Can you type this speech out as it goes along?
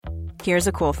Here's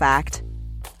a cool fact.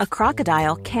 A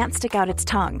crocodile can't stick out its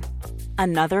tongue.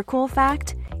 Another cool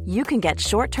fact, you can get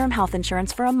short-term health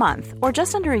insurance for a month or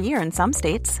just under a year in some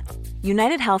states.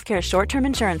 United Healthcare short-term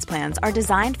insurance plans are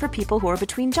designed for people who are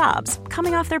between jobs,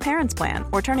 coming off their parents' plan,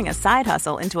 or turning a side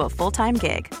hustle into a full-time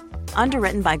gig.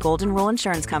 Underwritten by Golden Rule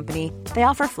Insurance Company, they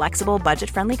offer flexible,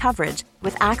 budget-friendly coverage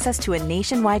with access to a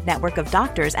nationwide network of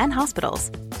doctors and hospitals.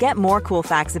 Get more cool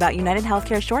facts about United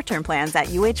Healthcare short-term plans at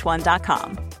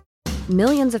uh1.com.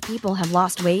 Millions of people have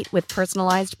lost weight with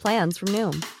personalized plans from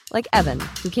Noom. Like Evan,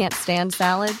 who can't stand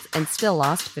salads and still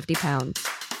lost 50 pounds.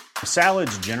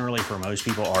 Salads generally for most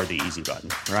people are the easy button,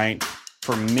 right?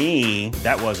 For me,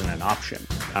 that wasn't an option.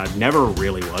 I never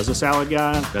really was a salad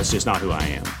guy. That's just not who I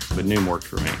am. But Noom worked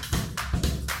for me.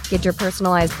 Get your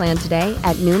personalized plan today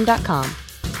at Noom.com.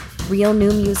 Real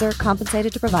Noom user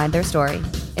compensated to provide their story.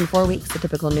 In 4 weeks, the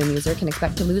typical Noom user can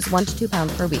expect to lose 1 to 2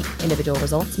 pounds per week. Individual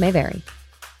results may vary.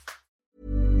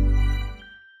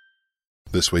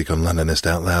 This week on Londonist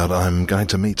Out Loud, I'm going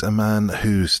to meet a man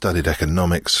who studied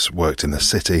economics, worked in the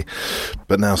city,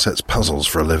 but now sets puzzles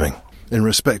for a living. In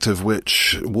respect of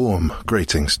which, warm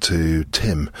greetings to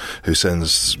Tim, who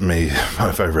sends me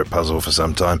my favourite puzzle for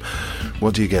some time.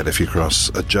 What do you get if you cross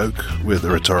a joke with a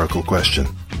rhetorical question?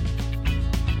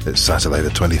 It's Saturday the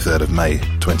 23rd of May,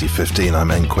 2015.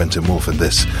 I'm N. Quentin Wolfe, and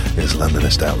this is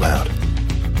Londonist Out Loud.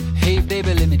 Hey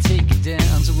baby, let me take you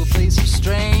down to a place of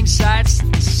strange sights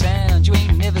and sound. You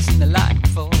ain't never seen the like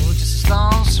before, just a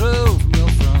stone's throw from your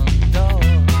front door.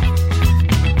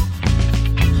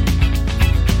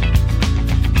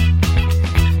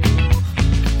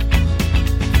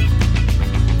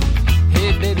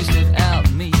 Hey baby, stood out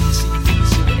to me, see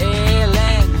things of the air,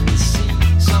 land and the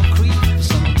sea. Some creep,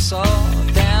 some saw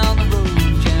down the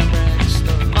road, jam brand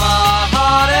store. My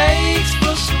heart aches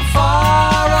for some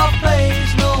far off place.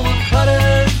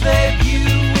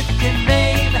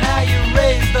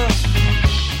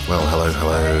 Well,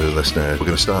 hello, listener. We're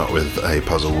going to start with a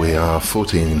puzzle. We are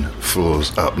 14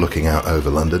 floors up, looking out over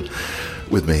London.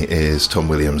 With me is Tom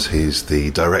Williams. He's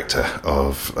the director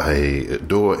of a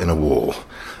door in a wall.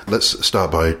 Let's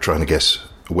start by trying to guess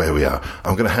where we are.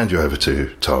 I'm going to hand you over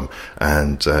to Tom,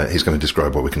 and he's going to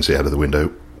describe what we can see out of the window.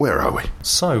 Where are we?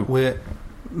 So, we're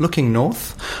looking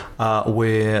north.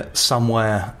 We're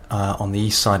somewhere on the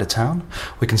east side of town.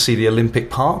 We can see the Olympic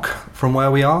Park from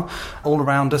where we are. All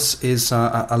around us is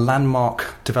a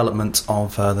landmark development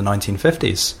of the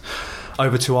 1950s.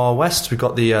 Over to our west, we've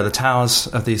got the towers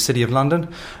of the City of London,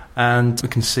 and we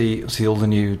can see all the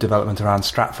new development around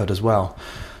Stratford as well.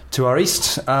 To our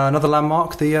east, another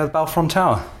landmark, the Balfron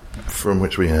Tower, from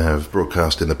which we have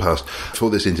broadcast in the past. For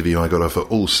this interview, I got off at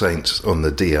All Saints on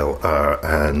the DLR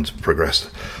and progressed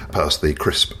past the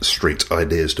Crisp Street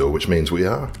Idea Store, which means we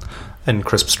are in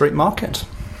Crisp Street Market.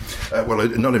 Well,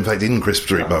 not in fact in Crisp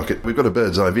Street Market. We've got a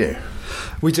bird's eye view.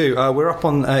 We do. We're up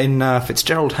in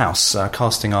Fitzgerald House,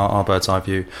 casting our bird's eye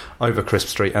view over Crisp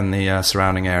Street and the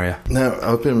surrounding area. Now,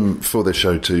 I've been for this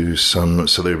show to some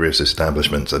salubrious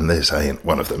establishments, and this ain't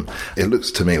one of them. It looks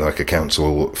to me like a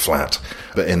council flat,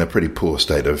 but in a pretty poor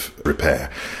state of repair.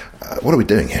 What are we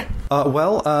doing here?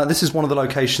 This is one of the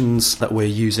locations that we're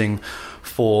using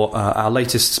for our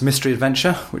latest mystery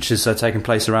adventure, which is taking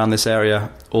place around this area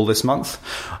all this month.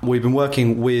 We've been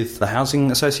working with the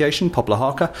Housing Association, Poplar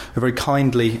Harker, who very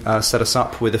kindly set us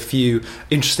up with a few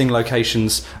interesting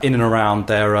locations in and around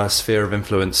their sphere of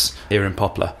influence here in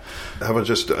Poplar. Have I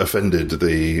just offended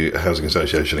the Housing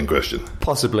Association in question?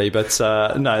 Possibly, but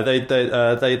no,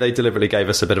 they deliberately gave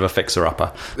us a bit of a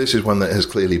fixer-upper. This is one that has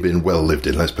clearly been well lived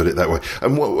in, let's put it that way.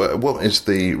 And what is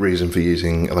the reason for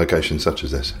using a location such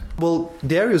as this? Well,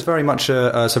 the area is very much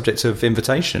a subject of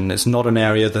invitation. It's not an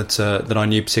area that I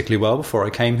knew particularly well before I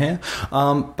came here,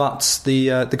 but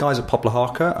the guys at Poplar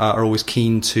Harker are always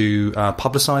keen to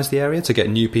publicise the area, to get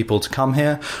new people to come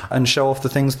here and show off the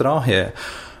things that are here.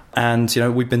 And,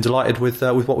 we've been delighted with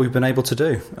what we've been able to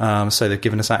do. So they've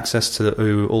given us access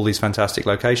to all these fantastic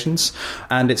locations.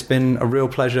 And it's been a real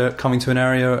pleasure coming to an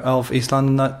area of East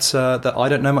London that I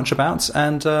don't know much about,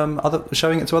 and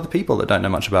showing it to other people that don't know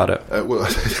much about it.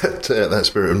 That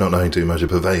spirit of not knowing too much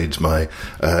pervades my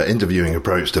interviewing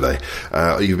approach today.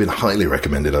 You've been highly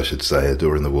recommended, I should say. A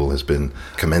Door in the Wall has been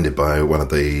commended by one of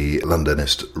the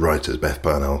Londonist writers, Beth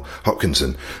Parnell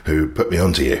Hopkinson, who put me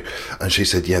onto you. And she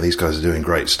said, these guys are doing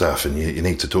great stuff, and you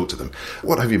need to talk to them.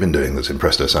 What have you been doing that's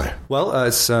impressed her so? Well,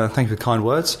 thank you for the kind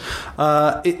words.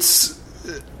 It's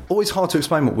Always hard to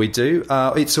explain what we do.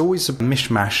 It's always a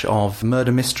mishmash of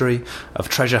murder mystery, of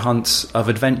treasure hunts, of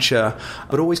adventure,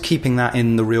 but always keeping that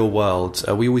in the real world.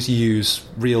 We always use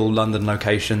real London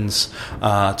locations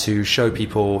to show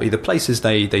people either places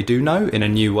they do know in a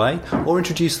new way, or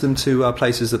introduce them to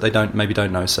places that they maybe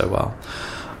don't know so well.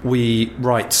 We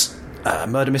write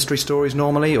murder mystery stories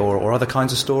normally, or other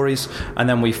kinds of stories, and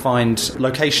then we find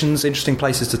locations, interesting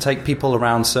places to take people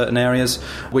around certain areas,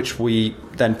 which we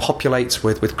then populate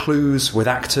with clues, with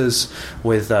actors,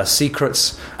 with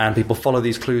secrets, and people follow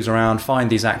these clues around,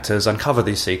 find these actors, uncover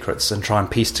these secrets, and try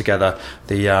and piece together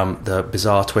the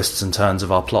bizarre twists and turns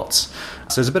of our plots.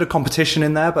 So there's a bit of competition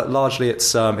in there, but largely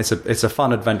it's a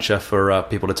fun adventure for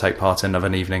people to take part in of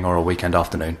an evening or a weekend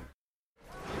afternoon.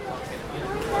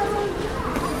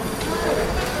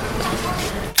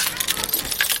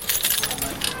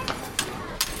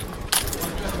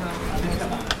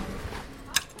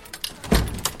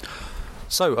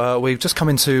 So we've just come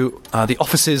into the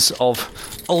offices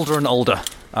of Older and Older,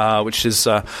 which is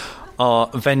our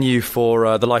venue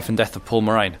for The Life and Death of Paul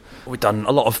Moraine. We've done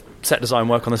a lot of set design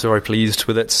work on this. We're very pleased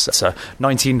with it. It's a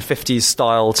 1950s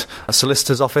styled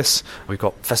solicitor's office. We've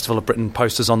got Festival of Britain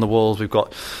posters on the walls. We've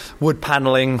got wood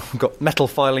panelling. We've got metal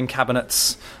filing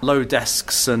cabinets, low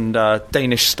desks, and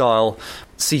Danish style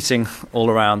seating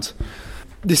all around.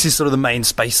 This is sort of the main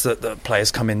space that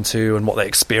players come into and what they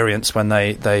experience when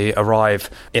they arrive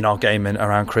in our game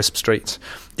around Crisp Street.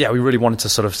 Yeah, we really wanted to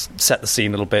sort of set the scene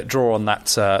a little bit, draw on that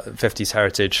 50s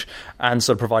heritage, and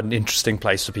sort of provide an interesting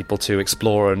place for people to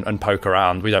explore and poke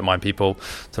around. We don't mind people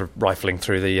sort of rifling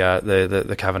through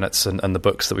the cabinets and the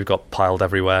books that we've got piled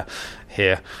everywhere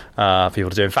here for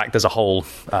people to do. In fact, there's a whole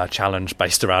challenge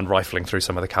based around rifling through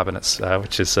some of the cabinets,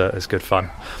 which is good fun.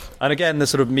 And again, the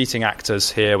sort of meeting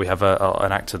actors here. We have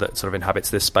an actor that sort of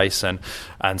inhabits this space and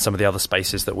some of the other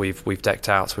spaces that we've decked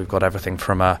out. We've got everything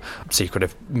from a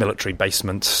secretive military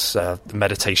basement,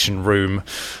 meditation room,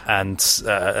 and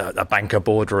a banker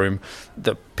boardroom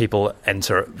that people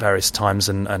enter at various times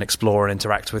and explore and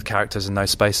interact with characters in those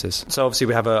spaces. So obviously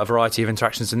we have a variety of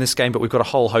interactions in this game, but we've got a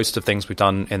whole host of things we've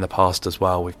done in the past as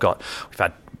well. We've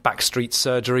had backstreet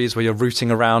surgeries where you're rooting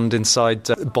around inside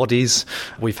bodies.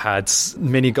 We've had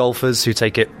mini golfers who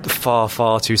take it far,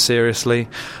 far too seriously.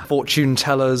 Fortune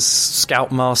tellers,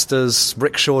 scoutmasters,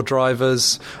 rickshaw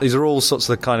drivers. These are all sorts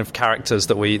of the kind of characters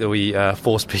that we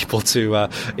force people to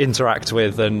interact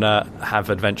with and have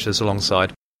adventures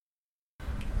alongside.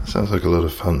 Sounds like a lot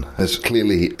of fun. There's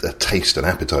clearly a taste and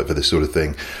appetite for this sort of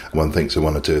thing. One thinks of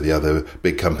one or two of the other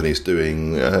big companies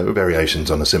doing variations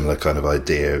on a similar kind of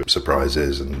idea,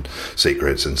 surprises and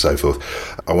secrets and so forth.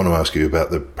 I want to ask you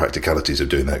about the practicalities of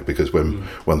doing that, because when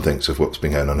one thinks of what's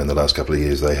been going on in the last couple of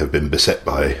years, they have been beset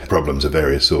by problems of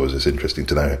various sorts. It's interesting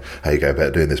to know how you go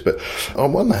about doing this. But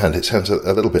on one hand, it sounds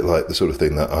a little bit like the sort of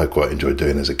thing that I quite enjoyed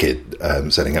doing as a kid,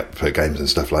 setting up for games and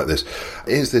stuff like this.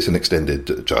 Is this an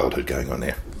extended childhood going on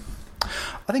here?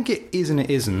 I think it is and it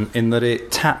isn't, in that it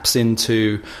taps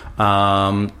into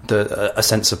a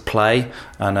sense of play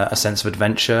and a sense of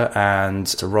adventure and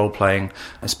to role-playing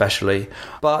especially.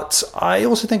 But I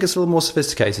also think it's a little more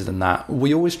sophisticated than that.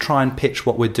 We always try and pitch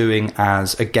what we're doing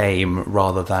as a game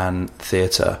rather than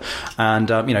theatre. And,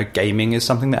 gaming is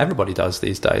something that everybody does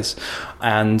these days.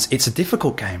 And it's a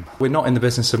difficult game. We're not in the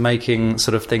business of making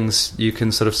sort of things you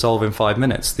can sort of solve in 5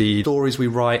 minutes. The stories we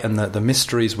write and the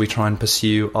mysteries we try and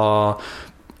pursue are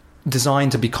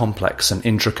designed to be complex and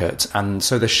intricate, and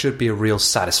so there should be a real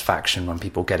satisfaction when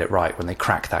people get it right, when they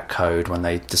crack that code, when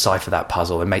they decipher that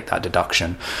puzzle and make that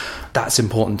deduction. That's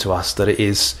important to us, that it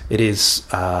is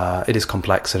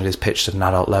complex and it is pitched at an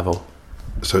adult level.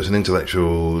 So it's an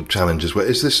intellectual challenge as well.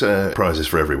 Is this prizes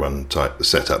for everyone type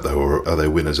setup though, or are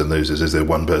there winners and losers? Is there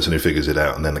one person who figures it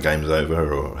out and then the game's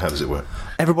over, or how does it work?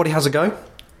 Everybody has a go.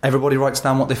 Everybody writes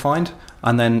down what they find,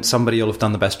 and then somebody will have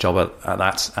done the best job at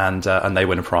that, and they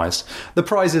win a prize. The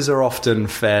prizes are often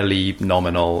fairly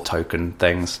nominal token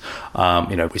things.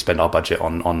 We spend our budget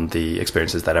on the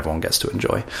experiences that everyone gets to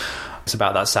enjoy. It's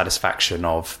about that satisfaction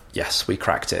of, yes, we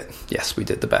cracked it, yes, we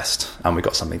did the best, and we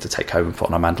got something to take home and put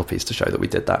on our mantelpiece to show that we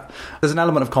did that. There's an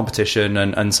element of competition,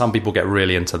 and some people get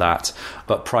really into that,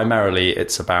 but primarily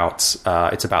it's about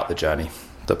the journey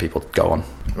that people go on.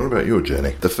 What about your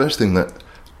journey? The first thing that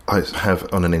I have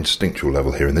on an instinctual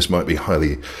level here, and this might be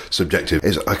highly subjective,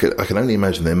 is I can only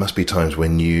imagine there must be times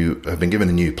when you have been given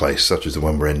a new place, such as the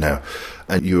one we're in now,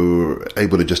 and you're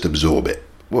able to just absorb it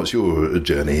What's your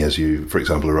journey as you, for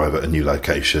example, arrive at a new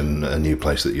location, a new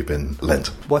place that you've been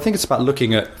lent? Well, I think it's about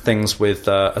looking at things with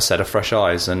a set of fresh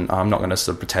eyes, and I'm not going to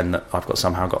sort of pretend that I've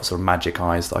somehow got sort of magic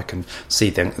eyes that I can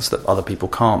see things that other people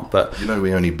can't. But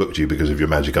we only booked you because of your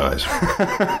magic eyes.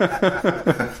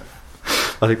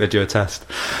 I think they do a test.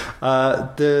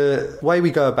 The way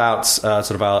we go about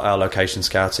sort of our location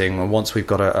scouting, once we've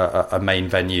got a main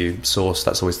venue source,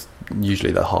 that's always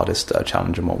usually the hardest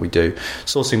challenge in what we do.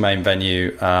 Sourcing main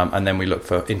venue, and then we look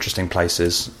for interesting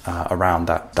places around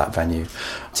that venue.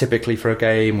 Typically for a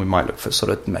game, we might look for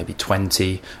sort of maybe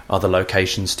 20 other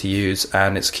locations to use,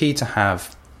 and it's key to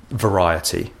have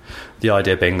variety. The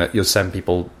idea being that you'll send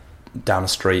people down a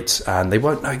street and they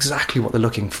won't know exactly what they're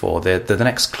looking for. The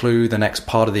next clue, the next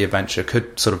part of the adventure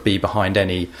could sort of be behind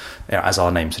any, as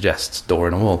our name suggests, door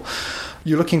in a wall.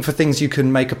 You're looking for things you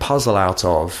can make a puzzle out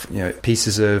of,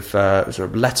 pieces of sort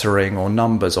of lettering or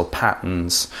numbers or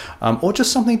patterns, or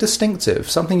just something distinctive,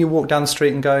 something you walk down the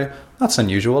street and go, that's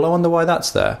unusual, I wonder why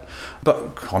that's there.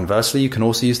 But conversely, you can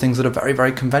also use things that are very,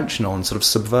 very conventional and sort of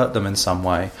subvert them in some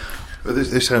way. But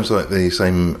this sounds like the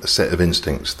same set of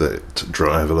instincts that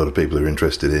drive a lot of people who are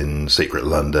interested in Secret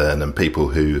London and people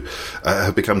who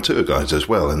have become tour guides as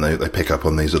well, and they pick up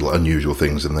on these little unusual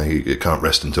things and they can't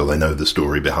rest until they know the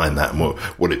story behind that and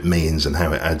what it means and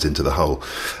how it adds into the whole.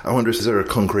 I wonder, is there a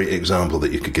concrete example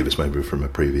that you could give us maybe from a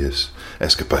previous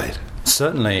escapade?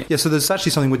 Certainly. Yeah, so there's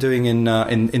actually something we're doing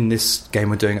in this game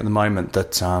we're doing at the moment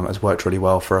that has worked really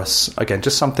well for us. Again,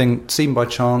 just something seen by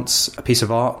chance, a piece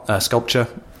of art, sculpture,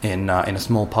 in a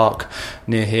small park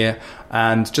near here,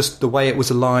 and just the way it was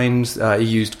aligned, it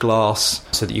used glass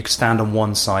so that you could stand on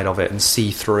one side of it and see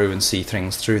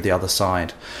things through the other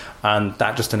side. And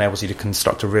that just enables you to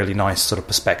construct a really nice sort of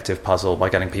perspective puzzle by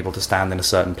getting people to stand in a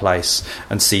certain place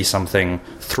and see something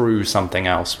through something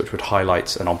else, which would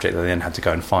highlight an object that they then had to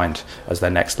go and find as their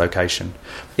next location.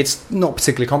 It's not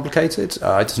particularly complicated. It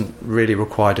doesn't really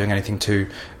require doing anything too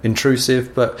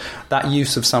intrusive, but that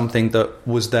use of something that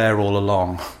was there all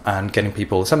along and getting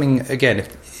people something, again,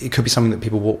 if it could be something that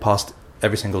people walk past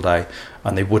every single day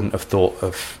and they wouldn't have thought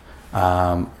of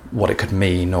what it could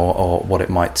mean or what it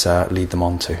might lead them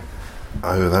on to.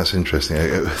 Oh, that's interesting.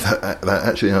 That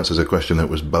actually answers a question that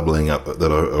was bubbling up that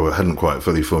I hadn't quite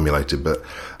fully formulated. But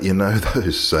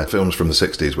those films from the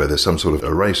 60s where there's some sort of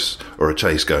a race or a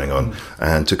chase going on,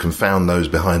 and to confound those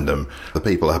behind them, the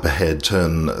people up ahead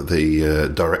turn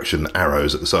the direction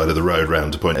arrows at the side of the road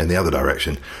round to point in the other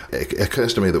direction. It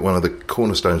occurs to me that one of the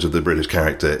cornerstones of the British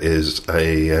character is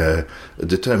a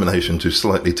determination to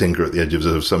slightly tinker at the edges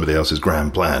of somebody else's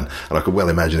grand plan. And I could well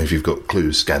imagine if you've got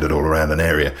clues scattered all around an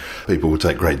area, people will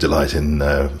take great delight in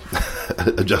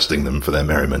adjusting them for their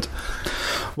merriment.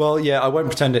 Well, yeah, I won't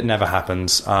pretend it never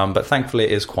happens, but thankfully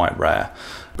it is quite rare.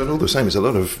 But all the same, it's a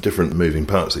lot of different moving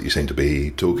parts that you seem to be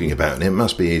talking about, and it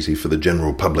must be easy for the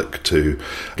general public to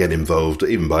get involved,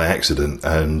 even by accident,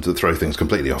 and to throw things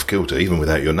completely off kilter, even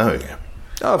without your knowing it.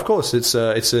 Oh, of course, it's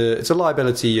a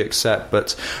liability you accept,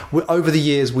 but over the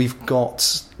years we've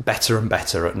got better and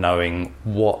better at knowing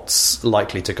what's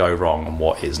likely to go wrong and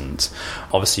what isn't.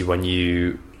 Obviously, when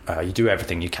you do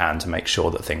everything you can to make sure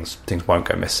that things won't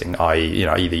go missing, i.e.,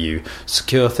 either you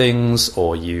secure things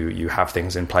or you have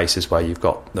things in places where you've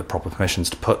got the proper permissions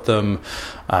to put them,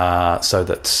 so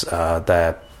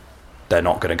that they're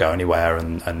not going to go anywhere,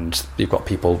 and you've got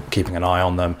people keeping an eye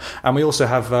on them. And we also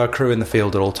have a crew in the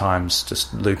field at all times,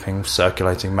 just looping,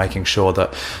 circulating, making sure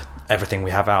that everything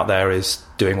we have out there is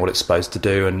doing what it's supposed to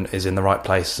do and is in the right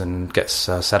place and gets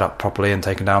set up properly and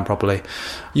taken down properly.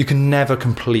 You can never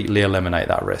completely eliminate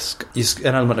that risk. It's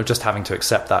an element of just having to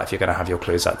accept that if you're going to have your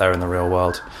clues out there in the real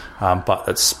world. But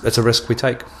it's a risk we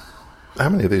take. How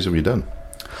many of these have you done?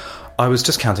 I was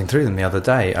just counting through them the other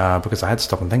day because I had to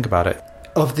stop and think about it.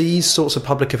 Of these sorts of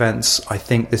public events, I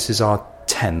think this is our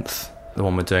 10th, the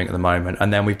one we're doing at the moment.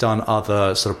 And then we've done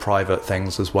other sort of private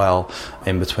things as well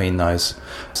in between those.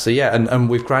 So yeah, and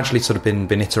we've gradually sort of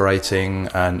been iterating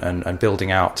and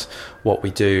building out what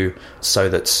we do so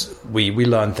that we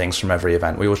learn things from every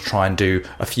event. We always try and do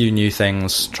a few new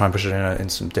things, try and push it in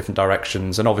some different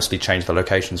directions, and obviously change the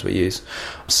locations we use.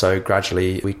 So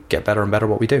gradually we get better and better at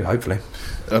what we do, hopefully.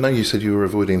 I know you said you were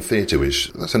avoiding theatre,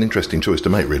 which that's an interesting choice to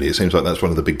make, really. It seems like that's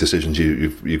one of the big decisions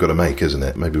you've got to make, isn't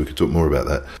it? Maybe we could talk more about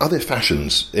that. Are there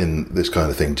fashions in this kind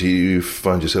of thing? Do you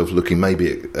find yourself looking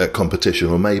maybe at competition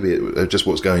or maybe at just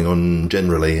what's going on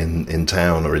generally in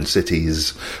town or in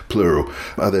cities, plural?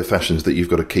 Are there fashions that you've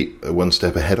got to keep one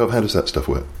step ahead of? How does that stuff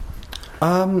work?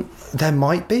 There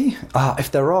might be.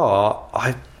 If there are,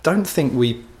 I don't think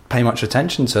we pay much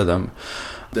attention to them.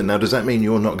 Now, does that mean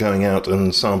you're not going out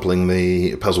and sampling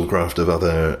the puzzle craft of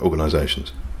other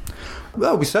organisations?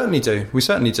 Well, we certainly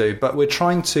do. But we're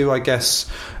trying to, I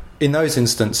guess, in those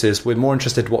instances, we're more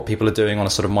interested in what people are doing on a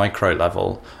sort of micro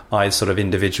level, sort of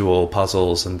individual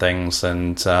puzzles and things,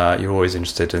 and you're always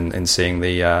interested in seeing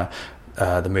the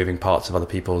moving parts of other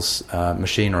people's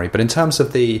machinery. But in terms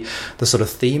of the sort of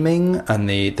theming and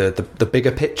the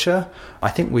bigger picture, I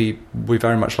think we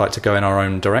very much like to go in our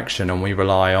own direction, and we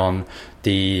rely on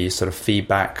the sort of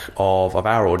feedback of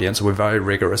our audience. We're very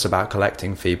rigorous about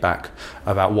collecting feedback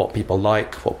about what people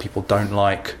like, what people don't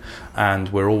like, and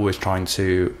we're always trying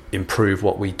to improve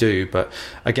what we do. But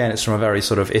again, it's from a very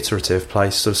sort of iterative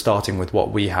place, sort of starting with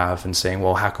what we have and saying,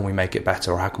 well, how can we make it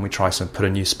better, or how can we try to put a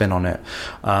new spin on it?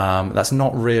 That's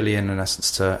not really in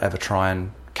essence to ever try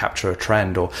and capture a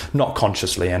trend, or not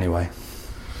consciously anyway.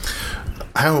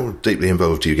 How deeply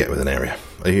involved do you get with an area?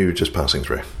 Are you just passing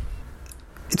through?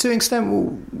 To an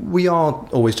extent, we are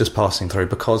always just passing through,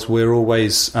 because we're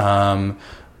always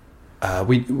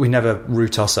we never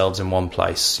root ourselves in one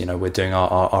place. You know, we're doing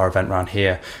our event around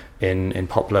here in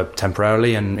Poplar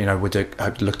temporarily, and you know, we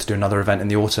hope to look to do another event in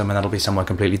the autumn, and that'll be somewhere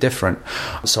completely different.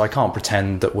 So I can't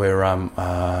pretend that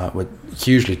we're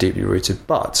hugely deeply rooted,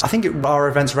 but I think our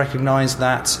events recognise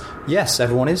that yes,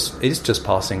 everyone is just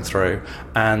passing through,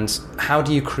 and how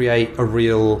do you create a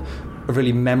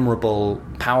really memorable,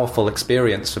 powerful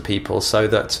experience for people, so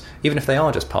that even if they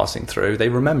are just passing through, they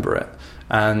remember it.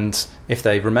 And if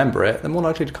they remember it, they're more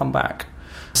likely to come back.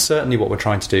 Certainly what we're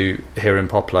trying to do here in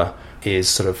Poplar is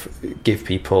sort of give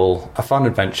people a fun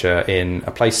adventure in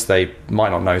a place they might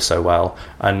not know so well,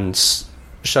 and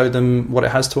show them what it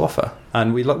has to offer.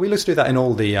 And we look to do that in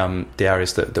all the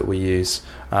areas that we use,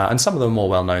 and some of them are more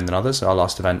well known than others. Our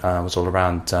last event was all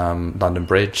around London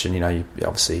Bridge, and you know,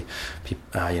 obviously,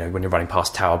 when you're running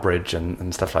past Tower Bridge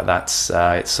and stuff like that,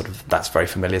 that's very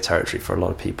familiar territory for a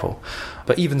lot of people.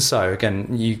 But even so,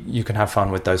 again, you can have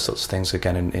fun with those sorts of things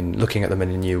again in looking at them in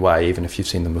a new way, even if you've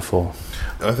seen them before.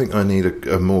 I think I need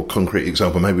a more concrete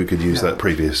example. Maybe we could use that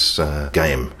previous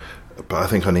game. But I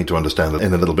think I need to understand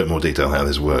in a little bit more detail how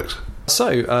this works.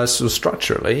 So, sort of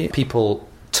structurally, people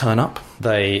turn up.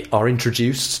 They are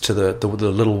introduced to the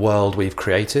little world we've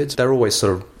created. They're always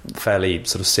sort of fairly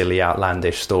sort of silly,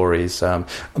 outlandish stories.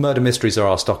 Murder mysteries are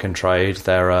our stock in trade.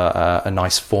 They're a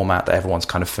nice format that everyone's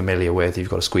kind of familiar with. You've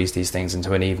got to squeeze these things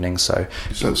into an evening. So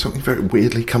something very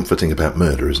weirdly comforting about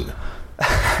murder, isn't it?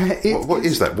 What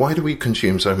is that? Why do we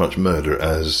consume so much murder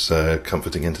as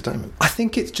comforting entertainment? I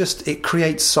think it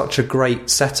creates such a great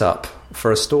setup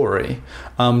for a story.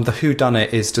 The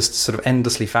whodunit is just sort of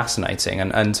endlessly fascinating,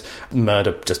 and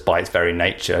murder, just by its very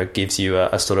nature, gives you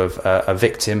a sort of a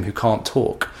victim who can't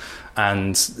talk.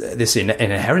 And this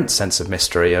inherent sense of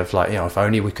mystery of, like, you know, if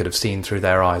only we could have seen through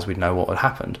their eyes, we'd know what had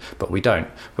happened. But we don't.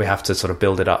 We have to sort of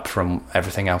build it up from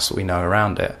everything else that we know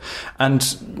around it. And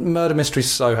murder mystery is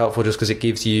so helpful just because it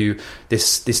gives you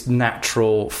this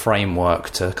natural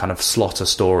framework to kind of slot a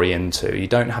story into. You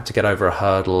don't have to get over a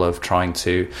hurdle of trying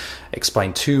to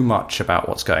explain too much about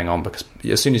what's going on, because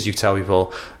as soon as you tell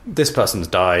people, this person's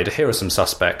died, here are some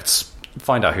suspects,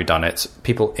 find out who done it,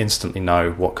 people instantly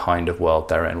know what kind of world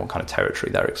they're in, what kind of territory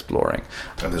they're exploring.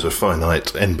 And there's a finite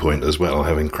endpoint as well,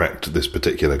 having cracked this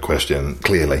particular question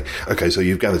clearly. Okay, so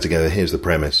you've gathered together, here's the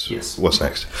premise. Yes. What's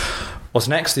next? What's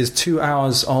next is 2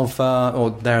 hours of,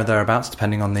 or thereabouts,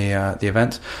 depending on the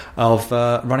event, of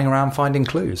running around finding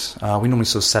clues. We normally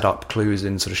sort of set up clues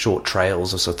in sort of short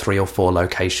trails of sort of 3 or 4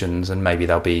 locations, and maybe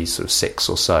there'll be sort of 6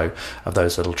 or so of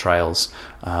those little trails.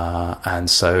 And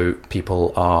so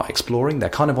people are exploring. They're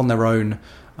kind of on their own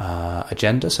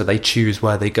agenda, so they choose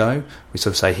where they go. We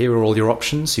sort of say, here are all your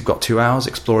options, you've got 2 hours,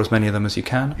 explore as many of them as you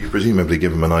can. You presumably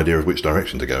give them an idea of which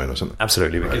direction to go in or something?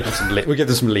 Absolutely. We give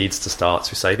them some leads to start.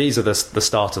 So we say, these are the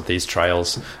start of these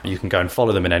trails, you can go and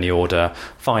follow them in any order,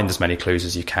 find as many clues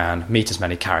as you can, meet as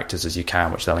many characters as you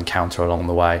can, which they'll encounter along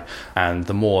the way, and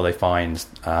the more they find,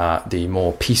 the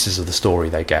more pieces of the story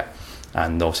they get.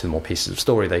 And obviously the more pieces of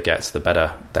story they get, the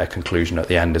better their conclusion at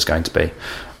the end is going to be.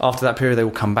 After that period, they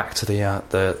will come back to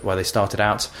the where they started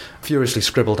out, furiously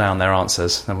scribble down their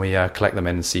answers, and we collect them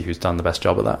in and see who's done the best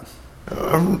job at that.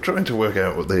 I'm trying to work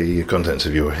out what the contents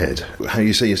of your head, how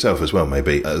you see yourself as well,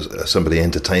 maybe, as somebody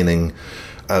entertaining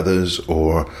others,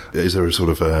 or is there a sort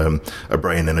of a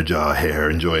brain in a jar here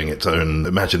enjoying its own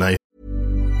imagination?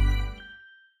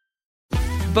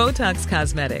 Botox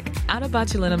Cosmetic, out of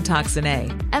botulinum toxin A,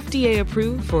 FDA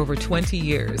approved for over 20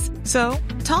 years. So,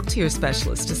 talk to your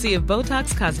specialist to see if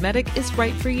Botox Cosmetic is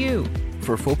right for you.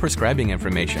 For full prescribing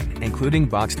information, including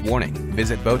boxed warning,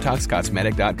 visit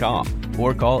BotoxCosmetic.com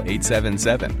or call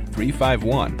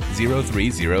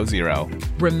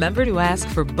 877-351-0300. Remember to ask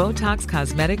for Botox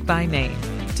Cosmetic by name.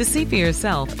 To see for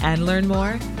yourself and learn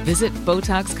more, visit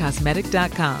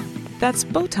BotoxCosmetic.com. That's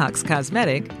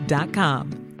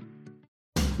BotoxCosmetic.com.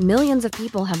 Millions of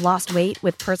people have lost weight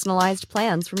with personalized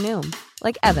plans from Noom.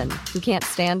 Like Evan, who can't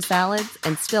stand salads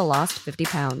and still lost 50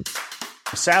 pounds.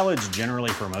 Salads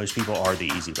generally for most people are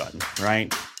the easy button,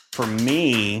 right? For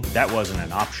me, that wasn't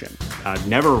an option. I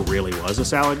never really was a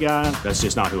salad guy. That's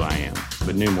just not who I am.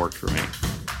 But Noom worked for me.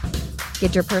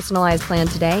 Get your personalized plan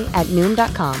today at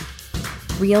Noom.com.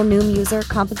 Real Noom user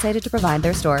compensated to provide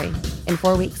their story. In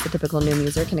 4 weeks, the typical Noom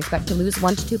user can expect to lose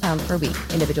 1 to 2 pounds per week.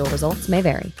 Individual results may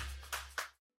vary.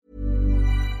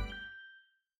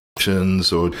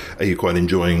 Or are you quite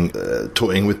enjoying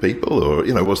toying with people, or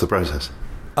what's the process?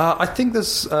 I think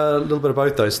there's a little bit of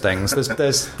both those things.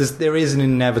 There is an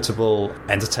inevitable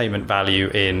entertainment value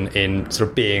in sort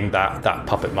of being that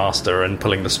puppet master and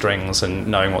pulling the strings and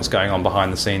knowing what's going on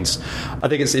behind the scenes. I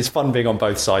think it's fun being on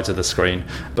both sides of the screen,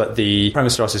 but the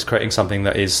premise for us is creating something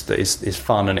that is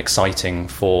fun and exciting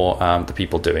for the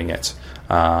people doing it.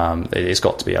 It's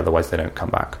got to be, otherwise they don't come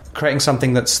back. Creating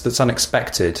something that's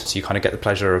unexpected, so you kind of get the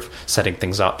pleasure of setting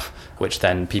things up, which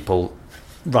then people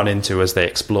run into as they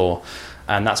explore.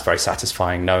 And that's very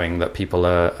satisfying, knowing that people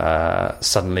are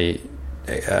suddenly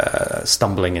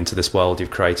stumbling into this world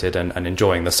you've created and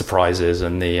enjoying the surprises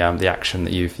and the action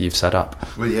that you've set up.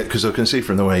 Well, yeah, because I can see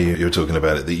from the way you're talking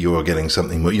about it that you are getting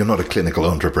something. You're not a clinical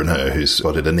entrepreneur who's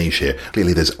spotted a niche here.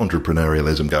 Clearly, there's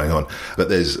entrepreneurialism going on, but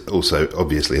there's also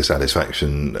obviously a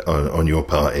satisfaction on your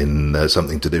part in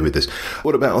something to do with this.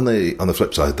 What about on the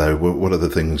flip side, though? What are the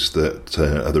things that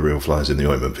are the real flies in the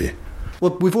ointment for you?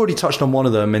 Well, we've already touched on one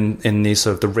of them in these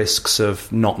sort of the risks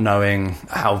of not knowing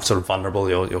how sort of vulnerable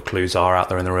your clues are out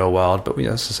there in the real world. But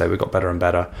as I say, we've got better and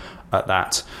better at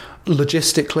that.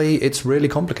 Logistically, it's really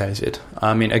complicated.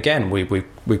 I mean, again,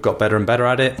 we've got better and better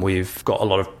at it. We've got a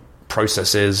lot of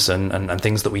processes and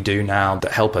things that we do now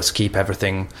that help us keep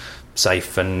everything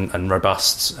safe and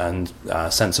robust and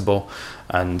sensible,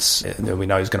 and we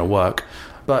know it's going to work.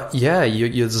 But yeah,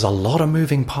 there's a lot of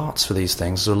moving parts for these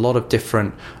things. There's a lot of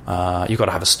different. You've got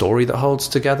to have a story that holds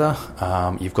together.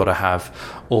 You've got to have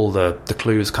all the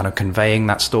clues kind of conveying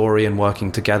that story and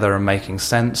working together and making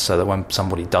sense, so that when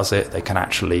somebody does it, they can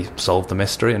actually solve the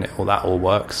mystery, and that all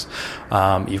works.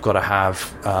 You've got to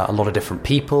have a lot of different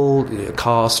people,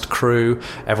 cast, crew.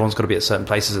 Everyone's got to be at certain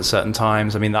places at certain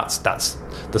times. I mean, that's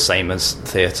the same as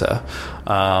theatre,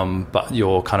 but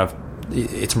you're kind of.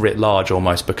 It's writ large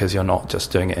almost, because you're not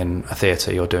just doing it in a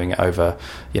theatre, you're doing it over,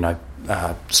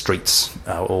 streets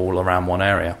all around one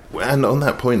area. And on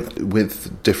that point,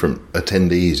 with different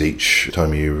attendees each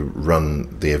time you run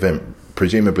the event,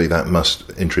 presumably that must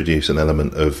introduce an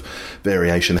element of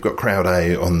variation. You've got crowd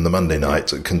A on the Monday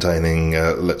night containing,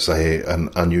 let's say, an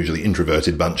unusually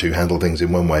introverted bunch who handle things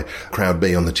in one way. Crowd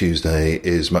B on the Tuesday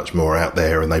is much more out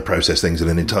there and they process things in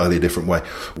an entirely different way.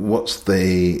 What's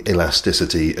the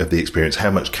elasticity of the experience?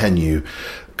 How much can you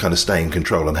kind of stay in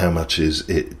control, and how much is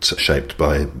it shaped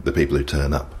by the people who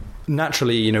turn up?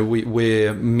 Naturally,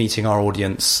 we're meeting our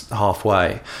audience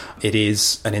halfway. It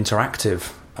is an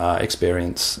interactive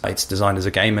experience. It's designed as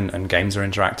a game, and games are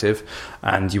interactive,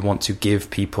 and you want to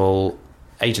give people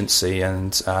agency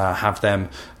and have them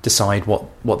decide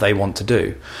what they want to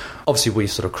do. Obviously, we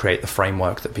sort of create the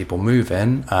framework that people move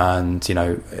in, and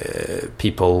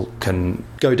people can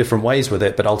go different ways with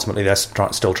it, but ultimately they're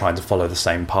still trying to follow the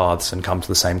same paths and come to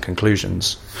the same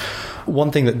conclusions.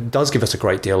 One thing that does give us a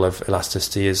great deal of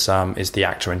elasticity is the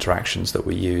actor interactions that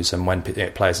we use, and when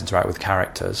players interact with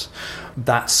characters.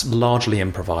 That's largely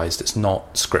improvised. It's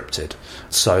not scripted,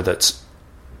 so that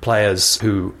players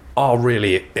who are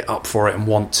really up for it and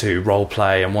want to role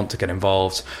play and want to get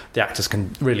involved, the actors can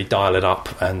really dial it up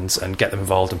and get them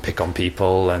involved and pick on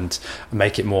people and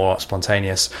make it more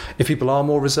spontaneous. If people are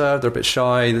more reserved, they're a bit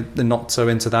shy, they're not so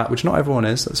into that, which not everyone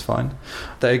is, that's fine.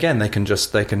 They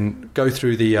can go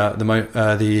through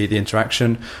the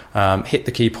interaction, hit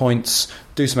the key points,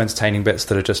 do some entertaining bits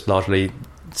that are just largely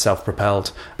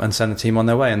self-propelled, and send the team on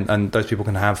their way, and those people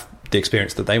can have the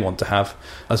experience that they want to have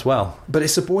as well. But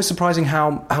it's always surprising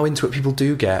how into it people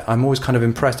do get. I'm always kind of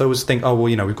impressed. I always think,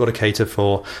 we've got to cater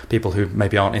for people who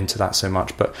maybe aren't into that so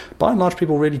much, but by and large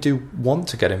people really do want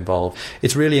to get involved.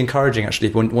 It's really encouraging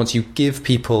actually once you give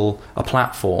people a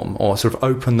platform, or sort of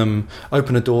open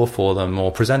a door for them,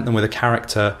 or present them with a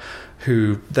character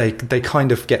who they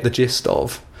kind of get the gist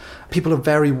of. People are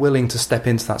very willing to step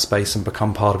into that space and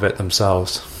become part of it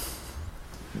themselves.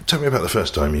 Tell me about the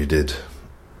first time you did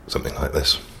something like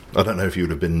this. I don't know if you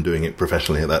would have been doing it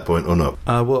professionally at that point or not.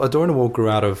 Well, A Door in a Wall grew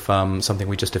out of something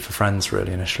we just did for friends,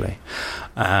 really, initially.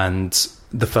 And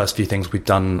the first few things we'd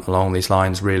done along these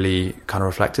lines really kind of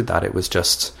reflected that. It was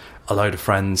just a load of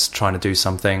friends trying to do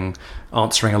something,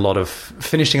 finishing a lot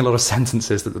of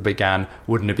sentences that began,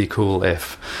 wouldn't it be cool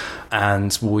if?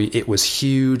 And it was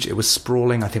huge, it was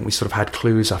sprawling. I think we sort of had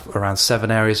clues up around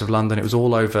 7 areas of London. It was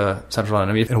all over central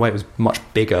London. I mean, in a way, it was much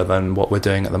bigger than what we're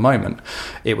doing at the moment.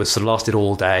 It was sort of lasted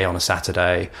all day on a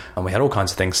Saturday, and we had all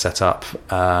kinds of things set up,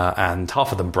 and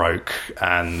half of them broke,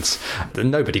 and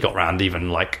nobody got round even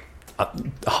like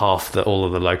all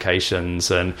of the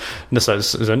locations, and so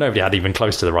nobody had even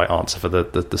close to the right answer for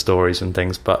the stories and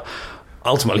things. But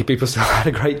ultimately, people still had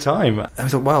a great time. I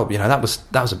thought, well, that was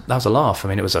a laugh. I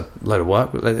mean, it was a load of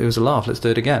work, but it was a laugh. Let's do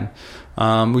it again.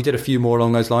 We did a few more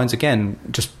along those lines. Again,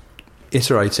 just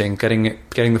iterating,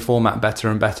 getting the format better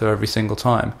and better every single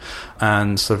time.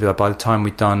 And sort of by the time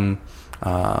we'd done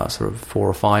sort of 4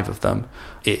 or 5 of them,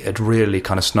 it had really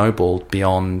kind of snowballed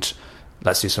beyond,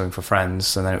 let's do something for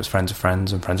friends, and then it was friends of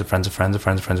friends and friends of friends of friends of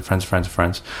friends of friends of friends of friends of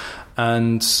friends.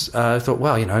 And I thought,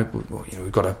 well,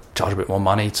 we've got to charge a bit more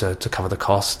money to cover the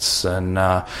costs and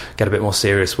get a bit more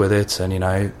serious with it. And,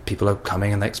 people are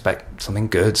coming and they expect something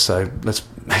good, so let's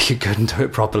make it good and do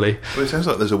it properly. Well, it sounds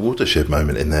like there's a watershed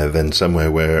moment in there then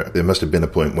somewhere where there must have been a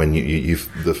point when you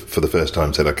for the first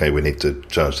time said, okay, we need to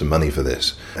charge some money for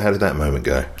this. How did that moment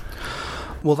go?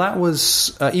 Well, that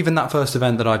was even that first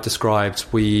event that I've described.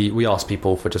 We asked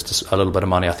people for just a little bit of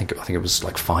money. I think it was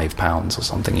like £5 or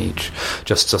something each,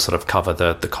 just to sort of cover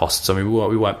the costs. I mean,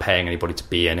 we weren't paying anybody to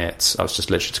be in it. I was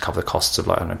just literally to cover the costs of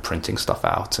printing stuff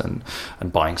out and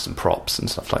buying some props and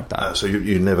stuff like that. So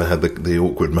you never had the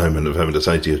awkward moment of having to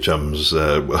say to your chums,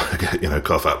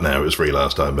 cough up now. It was free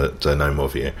last time, but no more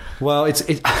for you. Well, it's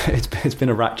been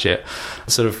a ratchet.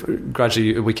 Sort of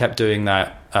gradually we kept doing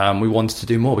that. We wanted to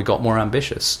do more. We got more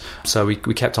ambitious. So we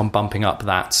kept on bumping up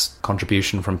that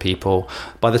contribution from people.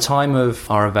 By the time of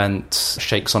our event,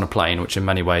 Shakes on a Plane, which in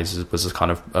many ways was a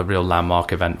kind of a real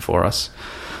landmark event for us.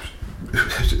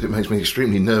 It makes me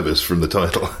extremely nervous from the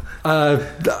title.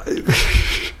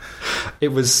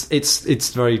 It's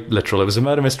very literal. It was a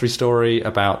murder mystery story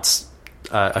about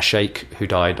a sheikh who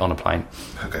died on a plane.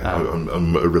 Okay,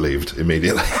 I'm relieved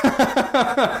immediately.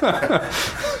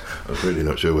 I was really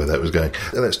not sure where that was going.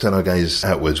 Let's turn our gaze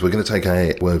outwards. We're going to take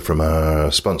a word from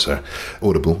our sponsor,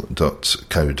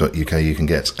 audible.co.uk. You can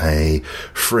get a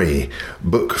free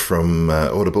book from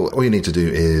Audible. All you need to do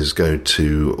is go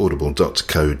to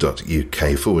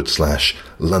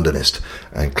audible.co.uk/Londonist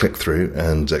and click through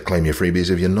and claim your freebies.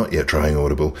 If you're not yet trying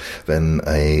Audible, then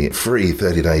a free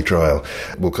 30-day trial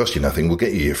will cost you nothing. We'll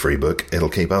get you your free book. It'll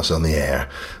keep us on the air.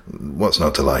 What's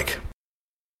not to like?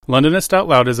 Londonist Out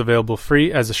Loud is available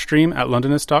free as a stream at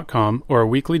londonist.com or a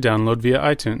weekly download via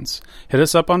iTunes. Hit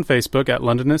us up on Facebook at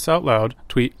Londonist Out Loud,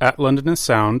 tweet at Londonist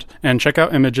Sound, and check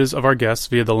out images of our guests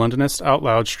via the Londonist Out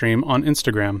Loud stream on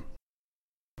Instagram.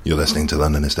 You're listening to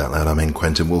Londonist Out Loud. I'm in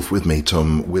Quentin Wolfe, with me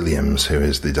Tom Williams, who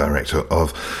is the director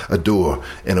of A Door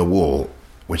in a Wall,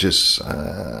 which is,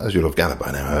 as you'll have gathered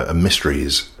by now, a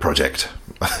mysteries project.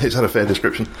 Is that a fair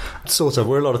description? Sort of.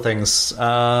 We're a lot of things.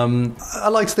 I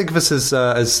like to think of us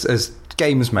as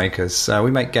games makers. We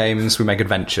make games, we make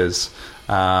adventures.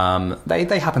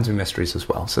 They happen to be mysteries as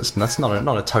well, so that's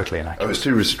not a totally inaccurate. Oh, it's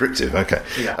too restrictive. Okay.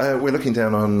 Yeah. We're looking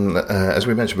down on, as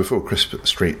we mentioned before, Crisp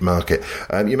Street Market.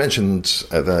 You mentioned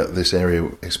that this area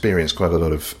experienced quite a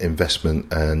lot of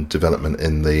investment and development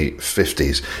in the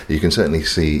 50s. You can certainly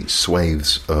see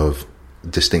swathes of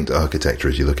distinct architecture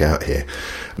as you look out here.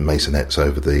 Masonettes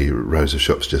over the rows of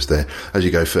shops just there. As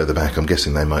you go further back, I'm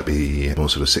guessing they might be more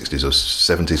sort of 60s or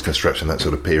 70s construction, that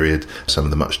sort of period. Some of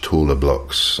the much taller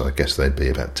blocks, I guess they'd be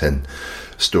about 10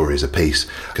 stories apiece.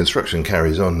 Construction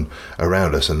carries on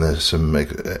around us, and there's some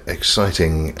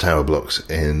exciting tower blocks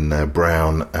in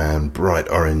brown and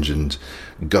bright orange and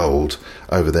gold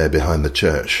over there behind the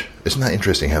church. Isn't that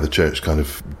interesting how the church kind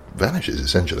of vanishes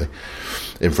essentially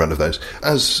in front of those?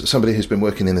 As somebody who's been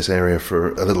working in this area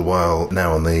for a little while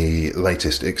now on the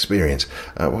latest experience,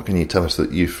 what can you tell us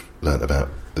that you've learnt about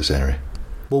this area?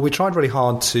 Well, we tried really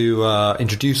hard to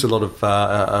introduce a lot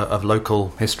of local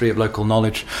history, of local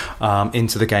knowledge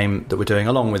into the game that we're doing,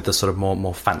 along with the sort of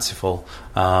more fanciful,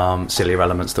 sillier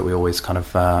elements that we always kind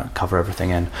of cover everything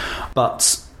in.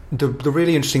 But the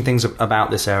really interesting things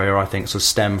about this area, I think, sort of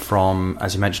stem from,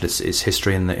 as you mentioned, its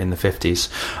history in the 50s.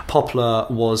 Poplar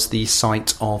was the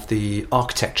site of the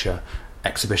architecture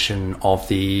exhibition of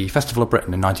the Festival of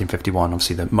Britain in 1951.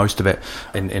 Obviously, most of it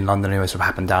in London anyway sort of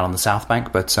happened down on the South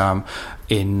Bank, but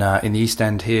in the East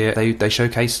End here, they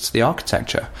showcased the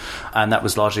architecture, and that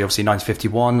was largely obviously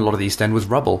 1951. A lot of the East End was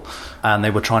rubble, and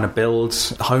they were trying to build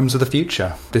homes of the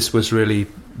future. This was really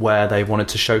where they wanted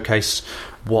to showcase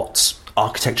what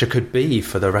architecture could be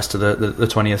for the rest of the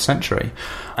 20th century.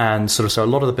 And so a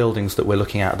lot of the buildings that we're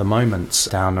looking at the moment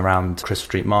down around Christopher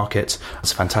Street Market,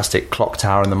 there's a fantastic clock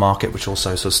tower in the market which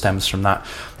also sort of stems from that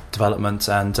development.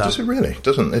 And does it really? It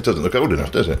doesn't look old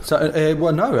enough, does it? So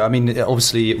well, no, I mean,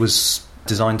 obviously it was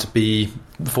designed to be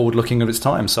forward-looking of its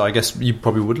time, so I guess you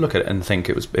probably would look at it and think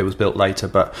it was built later,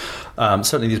 but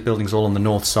certainly these buildings all on the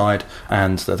north side,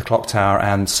 and the clock tower,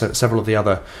 and several of the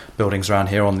other buildings around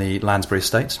here on the Lansbury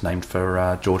estate, named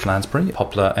for George Lansbury,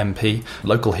 popular MP,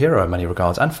 local hero in many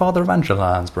regards, and father of Angela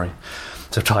Lansbury,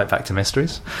 to tie it back to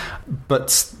mysteries.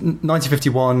 But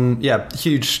 1951,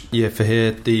 huge year for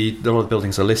here. A lot of the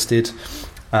buildings are listed.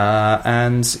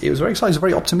 And it was very exciting. It was a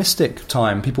very optimistic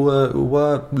time. People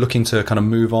were looking to kind of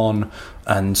move on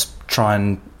and try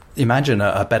and imagine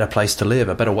a better place to live,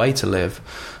 a better way to live.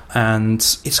 And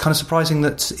it's kind of surprising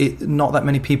that not that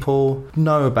many people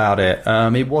know about it.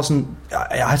 It wasn't,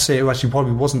 I'd say it actually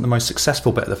probably wasn't the most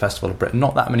successful bit of the Festival of Britain.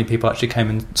 Not that many people actually came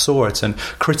and saw it, and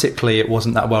critically it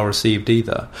wasn't that well received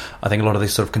either. I think a lot of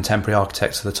these sort of contemporary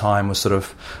architects at the time was sort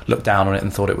of looked down on it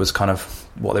and thought it was kind of,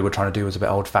 what they were trying to do was a bit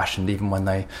old-fashioned even when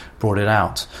they brought it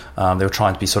out. They were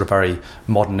trying to be sort of very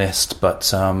modernist,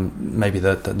 but maybe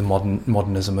the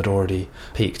modernism had already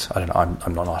peaked. I don't know,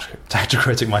 I'm not an architecture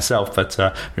critic myself, but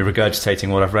regurgitating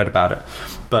what I've read about it.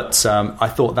 But I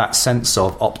thought that sense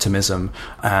of optimism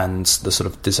and the sort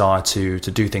of desire to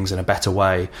do things in a better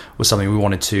way was something we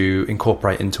wanted to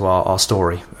incorporate into our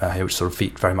story, which sort of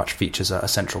very much features a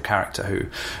central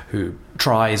character who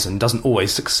tries and doesn't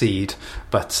always succeed,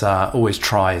 but always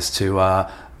tries to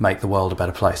make the world a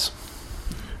better place.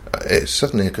 It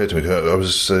suddenly occurred to me, I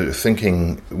was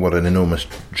thinking what an enormous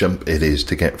jump it is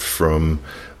to get from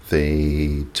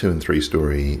the 2- and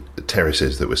 3-storey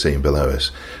terraces that we're seeing below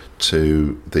us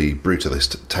to the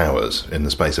brutalist towers in the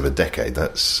space of a decade.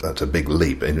 That's a big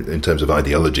leap in terms of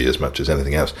ideology as much as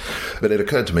anything else. But it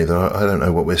occurred to me that I don't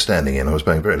know what we're standing in. I was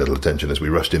paying very little attention as we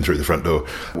rushed in through the front door.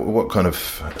 What kind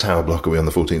of tower block are we on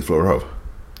the 14th floor of?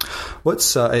 Well,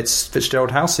 it's Fitzgerald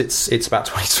House. It's about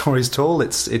 20 stories tall.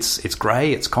 It's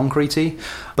grey. It's concretey,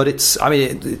 but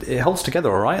it holds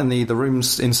together all right. And the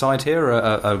rooms inside here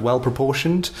are well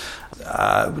proportioned,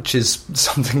 which is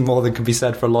something more than can be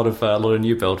said for a lot of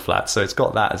new build flats. So it's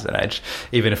got that as an edge,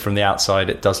 even if from the outside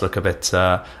it does look a bit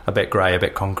grey, a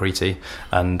bit concretey,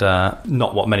 and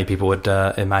not what many people would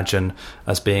imagine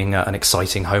as being an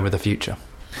exciting home of the future.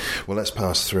 Well, let's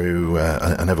pass through.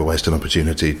 I never waste an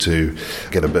opportunity to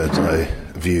get a bird's eye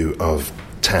view of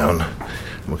town.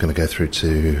 We're going to go through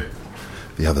to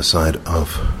the other side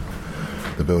of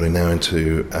the building now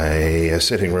into a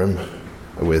sitting room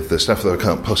with the stuff that I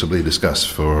can't possibly discuss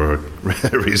for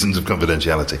reasons of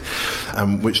confidentiality.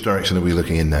 Which direction are we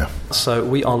looking in now? So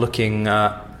we are looking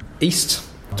east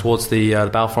towards the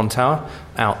Balfron Tower,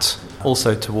 out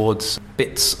also towards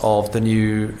bits of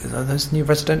those new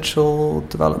residential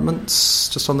developments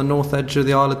just on the north edge of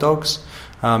the Isle of Dogs.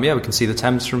 We can see the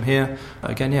Thames from here.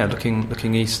 Again,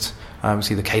 looking east, we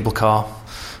see the cable car,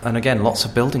 and again, lots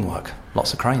of building work,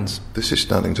 lots of cranes. This is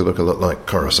starting to look a lot like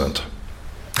Coruscant.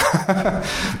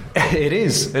 It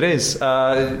is.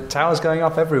 Towers going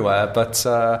up everywhere, but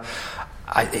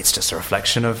it's just a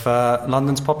reflection of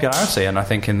London's popularity, and I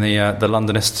think in the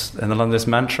Londonist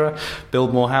mantra,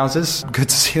 build more houses. Good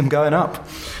to see them going up.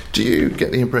 Do you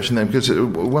get the impression then, because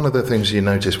one of the things you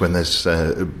notice when there's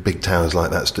big towers like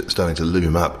that starting to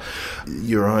loom up,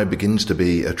 your eye begins to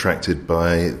be attracted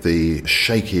by the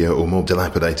shakier or more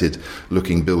dilapidated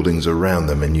looking buildings around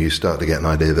them, and you start to get an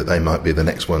idea that they might be the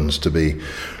next ones to be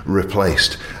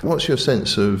replaced. What's your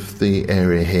sense of the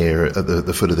area here at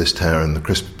the foot of this tower and the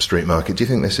Crisp Street Market? Do you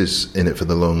think this is in it for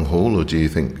the long haul, or do you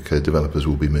think developers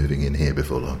will be moving in here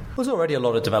before long? There's already a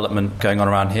lot of development going on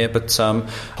around here, but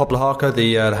Poplar Harker,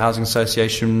 the Housing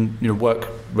Association, work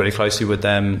really closely with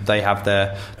them. They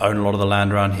own a lot of the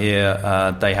land around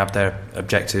here. They have their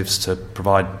objectives to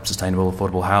provide sustainable,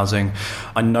 affordable housing.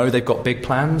 I know they've got big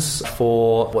plans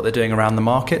for what they're doing around the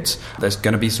market. There's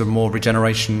going to be some more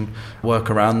regeneration work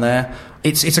around there.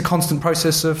 It's a constant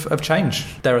process of change.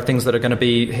 There are things that are going to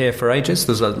be here for ages.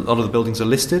 There's a lot of the buildings are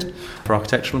listed for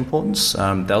architectural importance.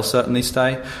 They'll certainly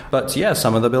stay. But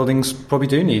some of the buildings probably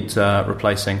do need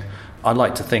replacing. I'd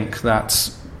like to think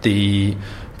that the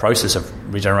process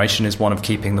of regeneration is one of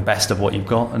keeping the best of what you've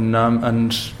got and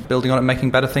building on it and making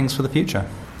better things for the future.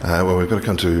 Well, we've got to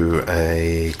come to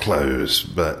a close,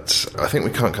 but I think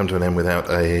we can't come to an end without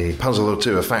a puzzle or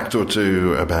two, a fact or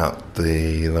two about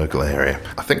the local area.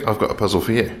 I think I've got a puzzle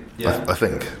for you. Yeah. I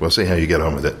think. We'll see how you get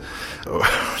on with it.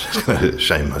 I'm just going to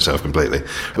shame myself completely.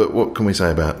 But what can we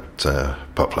say about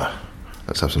Poplar?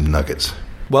 Let's have some nuggets.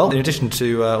 Well, in addition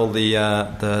to all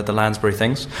the Lansbury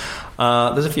things,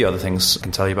 there's a few other things I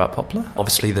can tell you about Poplar.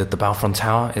 Obviously, the Balfron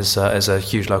Tower is a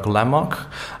huge local landmark,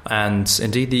 and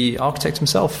indeed the architect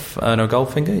himself, Erno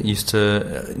Goldfinger, used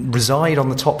to reside on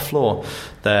the top floor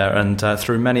there, and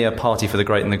threw many a party for the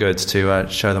great and the good to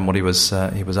show them what he was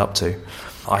up to.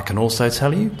 I can also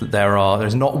tell you that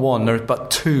there's not one, there are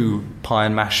but 2 pie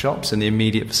and mash shops in the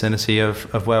immediate vicinity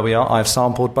of where we are. I've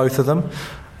sampled both of them.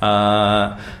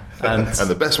 And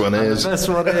the best one is...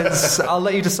 I'll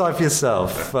let you decide for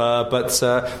yourself. But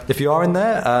if you are in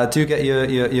there, do get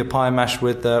your pie and mash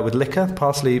with liquor,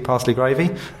 parsley gravy.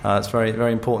 It's very,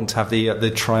 very important to have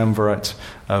the triumvirate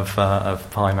of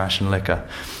pie mash and liquor.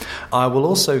 I will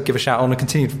also give a shout on a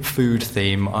continued food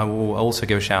theme. I will also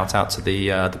give a shout out to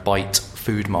the Bite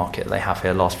food market they have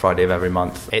here last Friday of every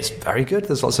month. It's very good.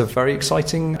 There's lots of very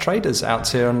exciting traders out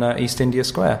here on East India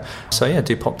Square. So yeah,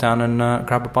 do pop down and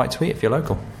grab a bite to eat if you're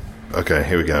local. Okay,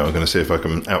 here we go. I'm going to see if I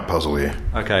can out-puzzle you.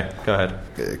 Okay, go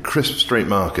ahead. Crisp Street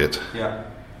Market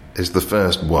is the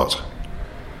first what?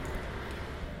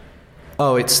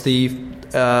 Oh, it's the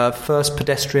first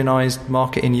pedestrianised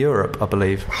market in Europe, I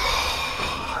believe.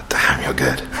 Damn, you're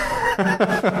good.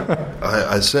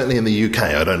 I certainly in the UK,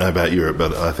 I don't know about Europe,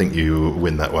 but I think you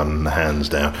win that one hands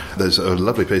down. There's a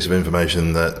lovely piece of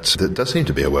information that does seem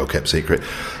to be a well-kept secret.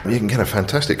 You can get a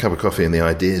fantastic cup of coffee in the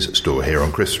Ideas store here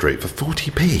on Crisp Street for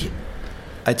 40p.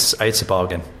 It's a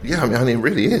bargain. Yeah, I mean, it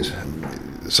really is.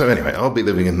 So anyway, I'll be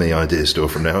living in the Ideas store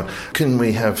from now on. Can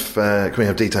we have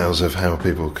details of how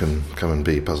people can come and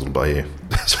be puzzled by you?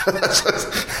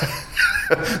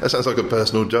 That sounds like a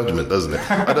personal judgment, doesn't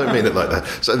it? I don't mean it like that.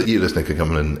 So that you, listener, can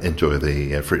come and enjoy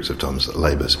the fruits of Tom's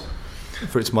labours.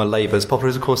 Fruits of my labours. Poplar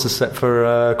is, of course, a set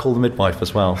for Call the Midwife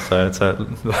as well. So it's a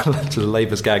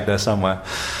labours gag there somewhere.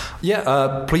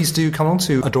 Yeah, please do come on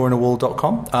to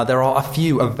adoringawall.com. There are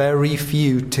a very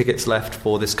few tickets left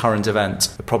for this current event.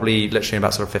 Probably literally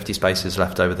about sort of 50 spaces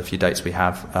left over the few dates we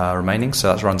have remaining.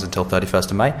 So that runs until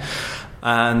 31st of May.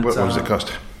 And what does it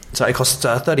cost? So it costs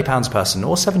 £30 a person,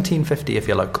 or $17.50 if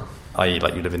you're local. I.e.,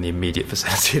 like you live in the immediate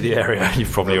vicinity of the area,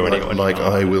 you've probably already got like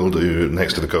I will do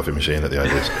next to the coffee machine at the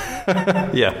Ideas.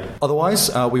 Yeah. Otherwise,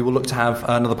 we will look to have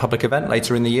another public event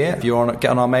later in the year. If you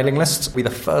get on our mailing list, be the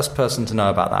first person to know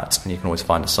about that. And you can always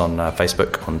find us on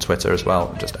Facebook, on Twitter as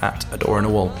well, just at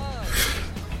adoringawall.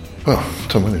 Well,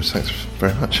 Tom Williams, thanks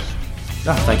very much.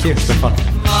 Oh, thank you. It's been fun.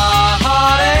 My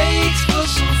heart aches for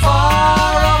some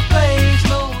far-off place.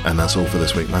 And that's all for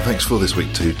this week. My thanks for this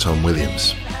week to Tom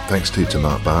Williams. Thanks to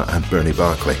Tamar Barr and Bernie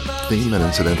Barclay. Theme and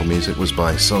incidental music was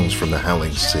by Songs from the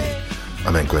Howling Sea.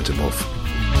 I'm Quentin Wolfe.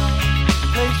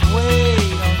 Place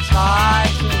way on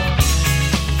tide to London.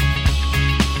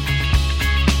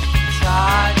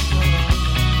 Tide to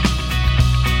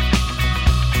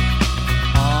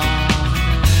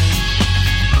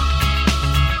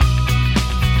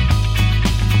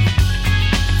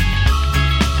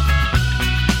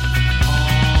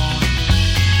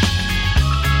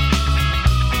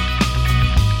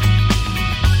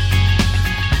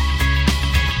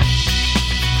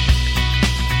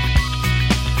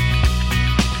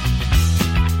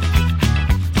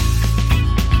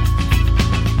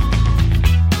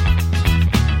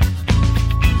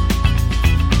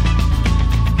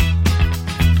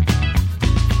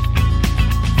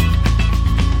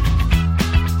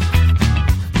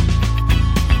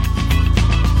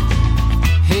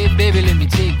baby, let me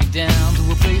take you down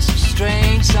to a place of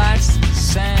strange sights and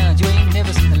sounds. You ain't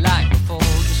never seen the like before,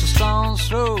 just a stone's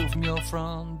throw from your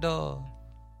front door.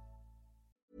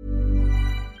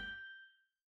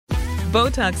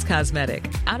 Botox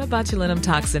Cosmetic, out of botulinum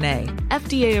toxin A,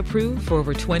 FDA approved for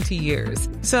over 20 years.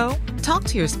 So, talk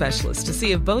to your specialist to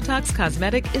see if Botox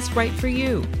Cosmetic is right for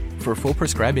you. For full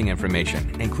prescribing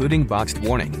information, including boxed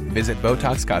warning, visit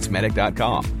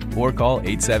BotoxCosmetic.com or call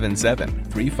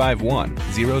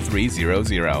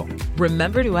 877-351-0300.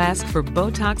 Remember to ask for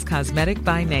Botox Cosmetic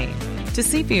by name. To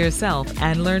see for yourself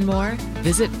and learn more,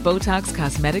 visit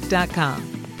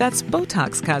BotoxCosmetic.com. That's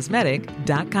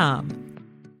BotoxCosmetic.com.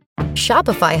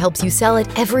 Shopify helps you sell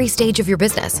at every stage of your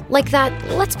business. Like that,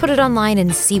 let's put it online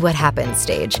and see what happens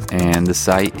stage. And the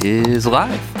site is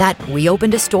live. That we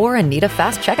opened a store and need a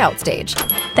fast checkout stage.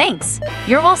 Thanks.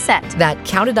 You're all set. That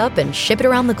count it up and ship it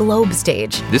around the globe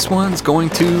stage. This one's going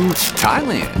to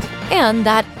Thailand. And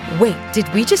that, wait,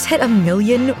 did we just hit 1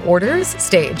 million orders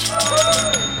stage?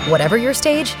 Whatever your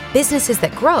stage, businesses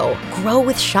that grow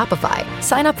with Shopify.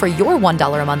 Sign up for your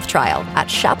 $1 a month trial at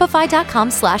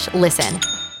shopify.com/listen.